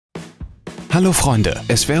Hallo Freunde,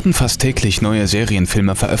 es werden fast täglich neue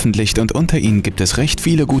Serienfilme veröffentlicht und unter ihnen gibt es recht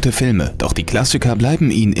viele gute Filme, doch die Klassiker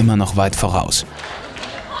bleiben ihnen immer noch weit voraus.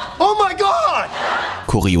 Oh mein Gott!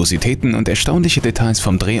 Kuriositäten und erstaunliche Details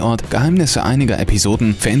vom Drehort, Geheimnisse einiger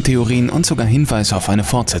Episoden, Fan-Theorien und sogar Hinweise auf eine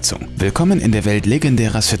Fortsetzung. Willkommen in der Welt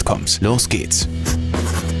legendärer Sitcoms. Los geht's!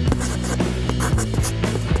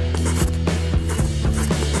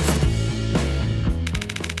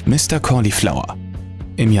 Mr. Cauliflower.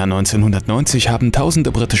 Im Jahr 1990 haben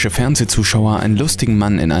tausende britische Fernsehzuschauer einen lustigen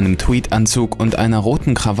Mann in einem Tweedanzug und einer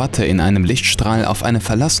roten Krawatte in einem Lichtstrahl auf eine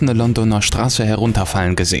verlassene Londoner Straße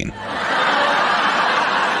herunterfallen gesehen.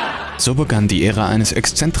 So begann die Ära eines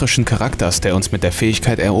exzentrischen Charakters, der uns mit der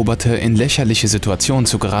Fähigkeit eroberte, in lächerliche Situationen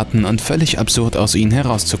zu geraten und völlig absurd aus ihnen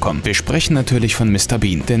herauszukommen. Wir sprechen natürlich von Mr.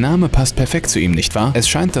 Bean. Der Name passt perfekt zu ihm, nicht wahr? Es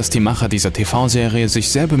scheint, dass die Macher dieser TV-Serie sich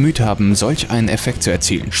sehr bemüht haben, solch einen Effekt zu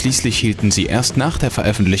erzielen. Schließlich hielten sie erst nach der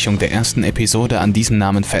Veröffentlichung der ersten Episode an diesem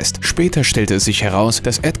Namen fest. Später stellte es sich heraus,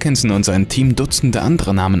 dass Atkinson und sein Team Dutzende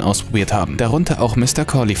andere Namen ausprobiert haben, darunter auch Mr.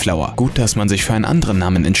 Cauliflower. Gut, dass man sich für einen anderen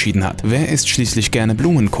Namen entschieden hat. Wer isst schließlich gerne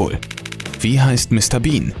Blumenkohl? Wie heißt Mr.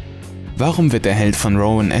 Bean? Warum wird der Held von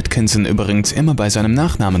Rowan Atkinson übrigens immer bei seinem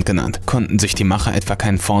Nachnamen genannt? Konnten sich die Macher etwa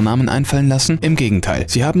keinen Vornamen einfallen lassen? Im Gegenteil,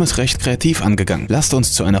 sie haben es recht kreativ angegangen. Lasst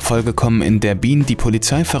uns zu einer Folge kommen, in der Bean die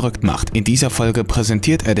Polizei verrückt macht. In dieser Folge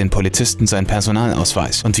präsentiert er den Polizisten seinen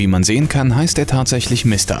Personalausweis. Und wie man sehen kann, heißt er tatsächlich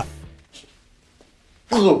Mr.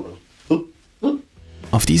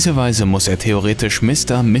 Auf diese Weise muss er theoretisch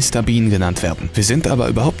Mr. Bean genannt werden. Wir sind aber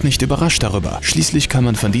überhaupt nicht überrascht darüber. Schließlich kann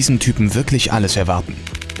man von diesem Typen wirklich alles erwarten.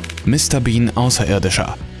 Mr. Bean,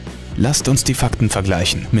 Außerirdischer. Lasst uns die Fakten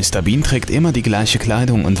vergleichen. Mr. Bean trägt immer die gleiche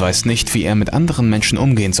Kleidung und weiß nicht, wie er mit anderen Menschen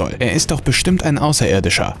umgehen soll. Er ist doch bestimmt ein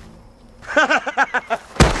Außerirdischer.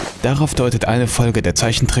 Darauf deutet eine Folge der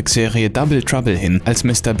Zeichentrickserie Double Trouble hin, als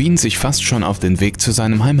Mr. Bean sich fast schon auf den Weg zu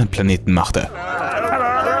seinem Heimatplaneten machte.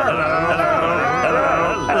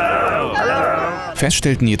 Fest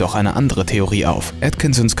stellten jedoch eine andere Theorie auf.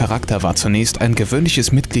 Atkinsons Charakter war zunächst ein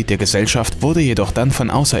gewöhnliches Mitglied der Gesellschaft, wurde jedoch dann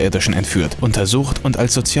von Außerirdischen entführt, untersucht und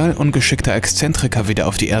als sozial ungeschickter Exzentriker wieder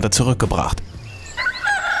auf die Erde zurückgebracht.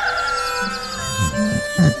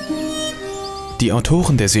 Die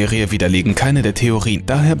Autoren der Serie widerlegen keine der Theorien,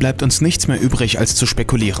 daher bleibt uns nichts mehr übrig als zu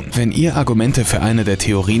spekulieren. Wenn ihr Argumente für eine der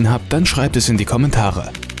Theorien habt, dann schreibt es in die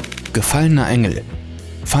Kommentare. Gefallener Engel.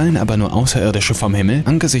 Fallen aber nur Außerirdische vom Himmel?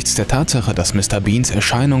 Angesichts der Tatsache, dass Mr. Beans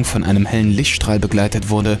Erscheinung von einem hellen Lichtstrahl begleitet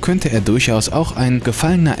wurde, könnte er durchaus auch ein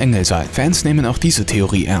gefallener Engel sein. Fans nehmen auch diese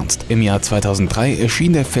Theorie ernst. Im Jahr 2003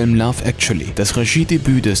 erschien der Film Love Actually, das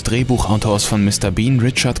Regiedebüt des Drehbuchautors von Mr. Bean,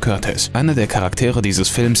 Richard Curtis. Einer der Charaktere dieses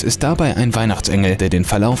Films ist dabei ein Weihnachtsengel, der den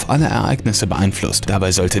Verlauf aller Ereignisse beeinflusst.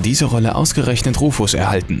 Dabei sollte diese Rolle ausgerechnet Rufus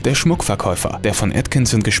erhalten, der Schmuckverkäufer, der von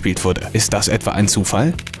Atkinson gespielt wurde. Ist das etwa ein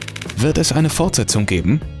Zufall? Wird es eine Fortsetzung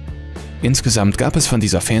geben? Insgesamt gab es von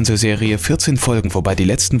dieser Fernsehserie 14 Folgen, wobei die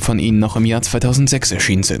letzten von ihnen noch im Jahr 2006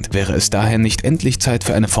 erschienen sind. Wäre es daher nicht endlich Zeit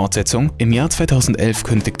für eine Fortsetzung? Im Jahr 2011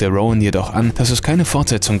 kündigte Rowan jedoch an, dass es keine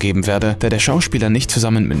Fortsetzung geben werde, da der Schauspieler nicht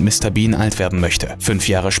zusammen mit Mr. Bean alt werden möchte. 5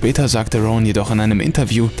 Jahre später sagte Rowan jedoch in einem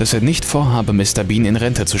Interview, dass er nicht vorhabe, Mr. Bean in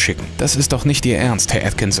Rente zu schicken. Das ist doch nicht Ihr Ernst, Herr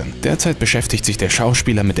Atkinson. Derzeit beschäftigt sich der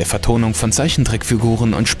Schauspieler mit der Vertonung von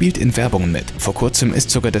Zeichentrickfiguren und spielt in Werbungen mit. Vor kurzem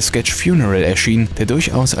ist sogar der Sketch Funeral erschienen, der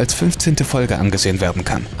durchaus als 15. Folge angesehen werden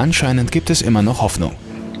kann. Anscheinend gibt es immer noch Hoffnung.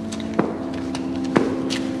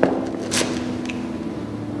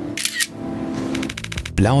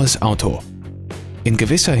 Blaues Auto. In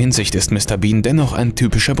gewisser Hinsicht ist Mr. Bean dennoch ein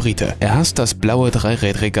typischer Brite. Er hasst das blaue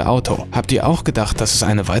dreirädrige Auto. Habt ihr auch gedacht, dass es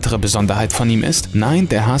eine weitere Besonderheit von ihm ist? Nein,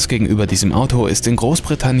 der Hass gegenüber diesem Auto ist in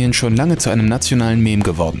Großbritannien schon lange zu einem nationalen Meme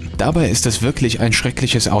geworden. Dabei ist es wirklich ein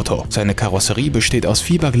schreckliches Auto. Seine Karosserie besteht aus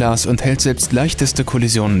Fiberglas und hält selbst leichteste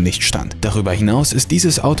Kollisionen nicht stand. Darüber hinaus ist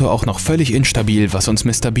dieses Auto auch noch völlig instabil, was uns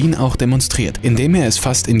Mr. Bean auch demonstriert, indem er es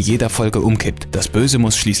fast in jeder Folge umkippt. Das Böse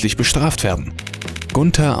muss schließlich bestraft werden.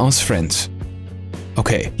 Unter aus Friends.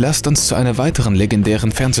 Okay, lasst uns zu einer weiteren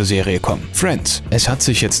legendären Fernsehserie kommen. Friends. Es hat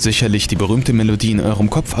sich jetzt sicherlich die berühmte Melodie in eurem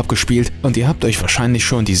Kopf abgespielt und ihr habt euch wahrscheinlich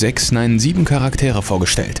schon die 7 Charaktere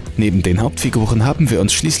vorgestellt. Neben den Hauptfiguren haben wir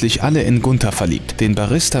uns schließlich alle in Gunther verliebt, den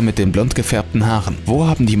Barista mit den blond gefärbten Haaren. Wo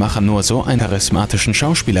haben die Macher nur so einen charismatischen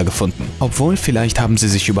Schauspieler gefunden? Obwohl, vielleicht haben sie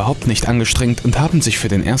sich überhaupt nicht angestrengt und haben sich für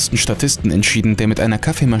den ersten Statisten entschieden, der mit einer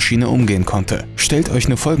Kaffeemaschine umgehen konnte. Stellt euch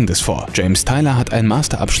nur Folgendes vor. James Tyler hat einen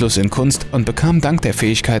Masterabschluss in Kunst und bekam dank der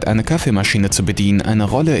Fähigkeit, eine Kaffeemaschine zu bedienen, eine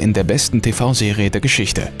Rolle in der besten TV-Serie der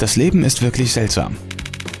Geschichte. Das Leben ist wirklich seltsam.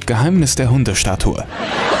 Geheimnis der Hundestatue.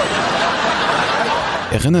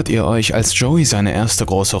 Erinnert ihr euch, als Joey seine erste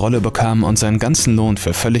große Rolle bekam und seinen ganzen Lohn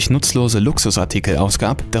für völlig nutzlose Luxusartikel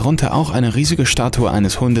ausgab, darunter auch eine riesige Statue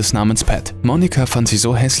eines Hundes namens Pat? Monica fand sie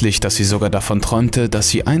so hässlich, dass sie sogar davon träumte, dass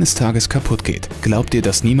sie eines Tages kaputt geht. Glaubt ihr,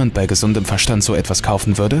 dass niemand bei gesundem Verstand so etwas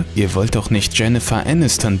kaufen würde? Ihr wollt doch nicht Jennifer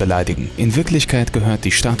Aniston beleidigen. In Wirklichkeit gehört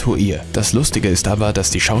die Statue ihr. Das Lustige ist aber, dass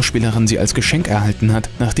die Schauspielerin sie als Geschenk erhalten hat,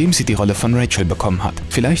 nachdem sie die Rolle von Rachel bekommen hat.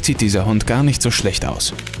 Vielleicht sieht dieser Hund gar nicht so schlecht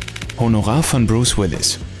aus. Honorar von Bruce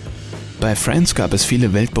Willis. Bei Friends gab es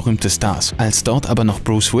viele weltberühmte Stars. Als dort aber noch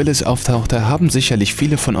Bruce Willis auftauchte, haben sicherlich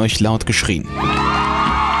viele von euch laut geschrien.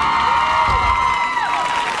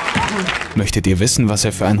 Möchtet ihr wissen, was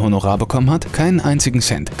er für ein Honorar bekommen hat? Keinen einzigen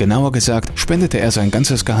Cent. Genauer gesagt, spendete er sein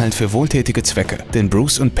ganzes Gehalt für wohltätige Zwecke. Denn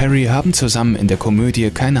Bruce und Perry haben zusammen in der Komödie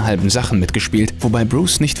Keine halben Sachen mitgespielt, wobei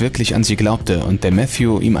Bruce nicht wirklich an sie glaubte und der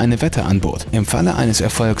Matthew ihm eine Wette anbot. Im Falle eines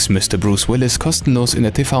Erfolgs müsste Bruce Willis kostenlos in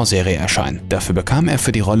der TV-Serie erscheinen. Dafür bekam er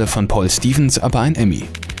für die Rolle von Paul Stevens aber ein Emmy.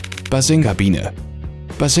 Bazinga Biene.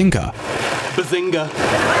 Bazinga. Bazinga.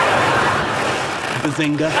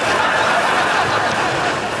 Bazinga.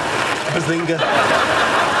 Bazinga.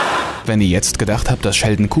 Wenn ihr jetzt gedacht habt, dass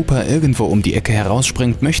Sheldon Cooper irgendwo um die Ecke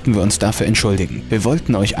herausspringt, möchten wir uns dafür entschuldigen. Wir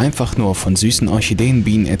wollten euch einfach nur von süßen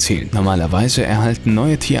Orchideenbienen erzählen. Normalerweise erhalten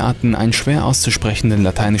neue Tierarten einen schwer auszusprechenden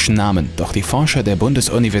lateinischen Namen, doch die Forscher der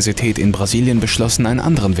Bundesuniversität in Brasilien beschlossen, einen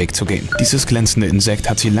anderen Weg zu gehen. Dieses glänzende Insekt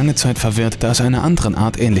hat sie lange Zeit verwirrt, da es einer anderen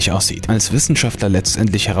Art ähnlich aussieht. Als Wissenschaftler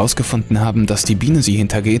letztendlich herausgefunden haben, dass die Biene sie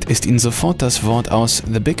hintergeht, ist ihnen sofort das Wort aus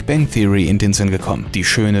The Big Bang Theory in den Sinn gekommen. Die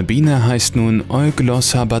schöne Biene heißt nun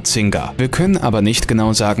Bazinga. Wir können aber nicht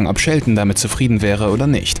genau sagen, ob Sheldon damit zufrieden wäre oder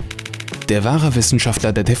nicht. Der wahre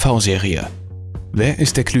Wissenschaftler der TV-Serie. Wer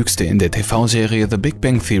ist der Klügste in der TV-Serie The Big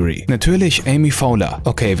Bang Theory? Natürlich Amy Fowler.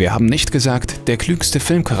 Okay, wir haben nicht gesagt, der klügste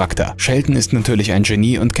Filmcharakter. Sheldon ist natürlich ein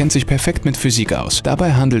Genie und kennt sich perfekt mit Physik aus.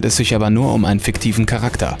 Dabei handelt es sich aber nur um einen fiktiven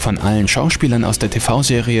Charakter. Von allen Schauspielern aus der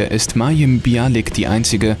TV-Serie ist Mayim Bialik die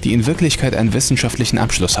einzige, die in Wirklichkeit einen wissenschaftlichen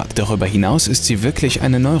Abschluss hat. Darüber hinaus ist sie wirklich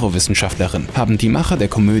eine Neurowissenschaftlerin. Haben die Macher der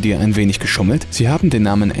Komödie ein wenig geschummelt? Sie haben den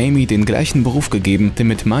Namen Amy den gleichen Beruf gegeben,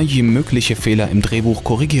 damit Mayim mögliche Fehler im Drehbuch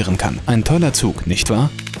korrigieren kann. Ein toller Zug, nicht wahr?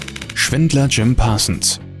 Schwindler Jim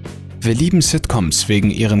Parsons. Wir lieben Sitcoms wegen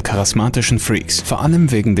ihren charismatischen Freaks, vor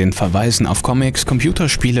allem wegen den Verweisen auf Comics,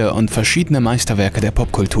 Computerspiele und verschiedene Meisterwerke der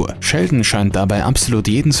Popkultur. Sheldon scheint dabei absolut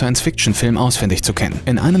jeden Science-Fiction-Film auswendig zu kennen.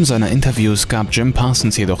 In einem seiner Interviews gab Jim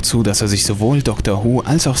Parsons jedoch zu, dass er sich sowohl Doctor Who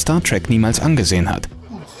als auch Star Trek niemals angesehen hat.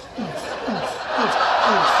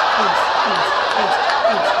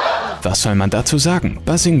 Was soll man dazu sagen?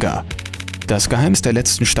 Bazinga. Das Geheimnis der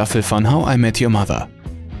letzten Staffel von How I Met Your Mother.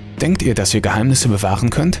 Denkt ihr, dass ihr Geheimnisse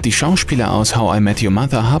bewahren könnt? Die Schauspieler aus How I Met Your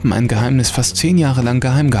Mother haben ein Geheimnis fast 10 Jahre lang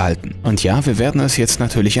geheim gehalten. Und ja, wir werden es jetzt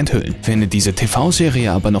natürlich enthüllen. Wenn ihr diese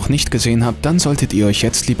TV-Serie aber noch nicht gesehen habt, dann solltet ihr euch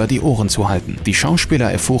jetzt lieber die Ohren zuhalten. Die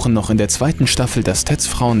Schauspieler erfuhren noch in der 2. Staffel, dass Teds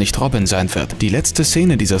Frau nicht Robin sein wird. Die letzte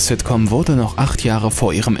Szene dieser Sitcom wurde noch 8 Jahre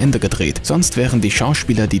vor ihrem Ende gedreht. Sonst wären die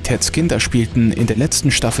Schauspieler, die Teds Kinder spielten, in der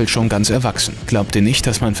letzten Staffel schon ganz erwachsen. Glaubt ihr nicht,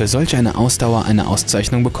 dass man für solch eine Ausdauer eine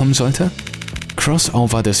Auszeichnung bekommen sollte?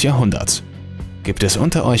 Crossover des Jahrhunderts. Gibt es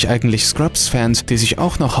unter euch eigentlich Scrubs-Fans, die sich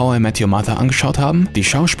auch noch How I Met Your Mother angeschaut haben? Die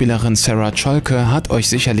Schauspielerin Sarah Chalke hat euch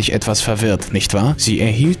sicherlich etwas verwirrt, nicht wahr? Sie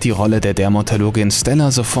erhielt die Rolle der Dermatologin Stella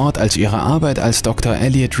sofort, als ihre Arbeit als Dr.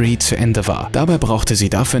 Elliot Reed zu Ende war. Dabei brauchte sie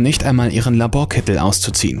dafür nicht einmal ihren Laborkittel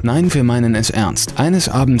auszuziehen. Nein, wir meinen es ernst. Eines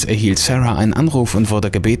Abends erhielt Sarah einen Anruf und wurde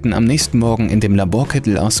gebeten, am nächsten Morgen in dem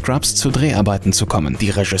Laborkittel aus Scrubs zu Dreharbeiten zu kommen. Die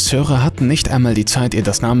Regisseure hatten nicht einmal die Zeit, ihr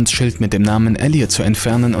das Namensschild mit dem Namen Elliot zu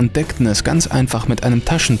entfernen und deckten es ganz einfach mit einem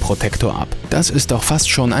Taschenprotektor ab. Das ist doch fast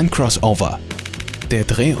schon ein Crossover. Der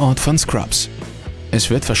Drehort von Scrubs. Es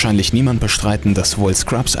wird wahrscheinlich niemand bestreiten, dass wohl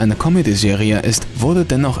Scrubs eine Comedy-Serie ist, wurde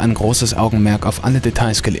dennoch ein großes Augenmerk auf alle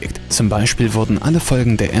Details gelegt. Zum Beispiel wurden alle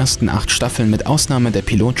Folgen der ersten 8 Staffeln mit Ausnahme der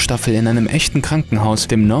Pilotstaffel in einem echten Krankenhaus,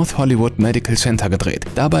 dem North Hollywood Medical Center, gedreht.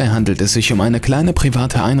 Dabei handelt es sich um eine kleine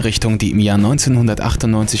private Einrichtung, die im Jahr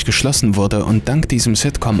 1998 geschlossen wurde und dank diesem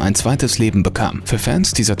Sitcom ein zweites Leben bekam. Für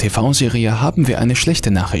Fans dieser TV-Serie haben wir eine schlechte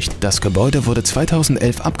Nachricht. Das Gebäude wurde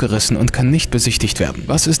 2011 abgerissen und kann nicht besichtigt werden.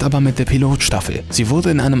 Was ist aber mit der Pilotstaffel? Sie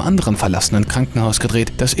wurde in einem anderen verlassenen Krankenhaus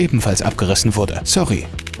gedreht, das ebenfalls abgerissen wurde. Sorry.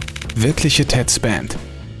 Wirkliche Teds Band.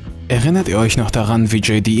 Erinnert ihr euch noch daran, wie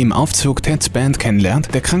JD im Aufzug Teds Band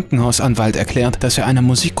kennenlernt? Der Krankenhausanwalt erklärt, dass er eine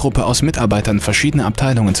Musikgruppe aus Mitarbeitern verschiedener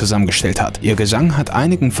Abteilungen zusammengestellt hat. Ihr Gesang hat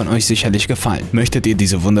einigen von euch sicherlich gefallen. Möchtet ihr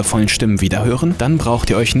diese wundervollen Stimmen wieder hören? Dann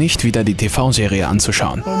braucht ihr euch nicht wieder die TV-Serie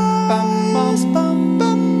anzuschauen.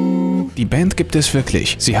 Die Die Band gibt es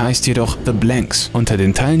wirklich, sie heißt jedoch The Blanks. Unter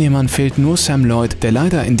den Teilnehmern fehlt nur Sam Lloyd, der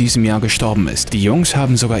leider in diesem Jahr gestorben ist. Die Jungs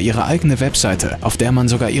haben sogar ihre eigene Webseite, auf der man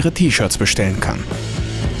sogar ihre T-Shirts bestellen kann.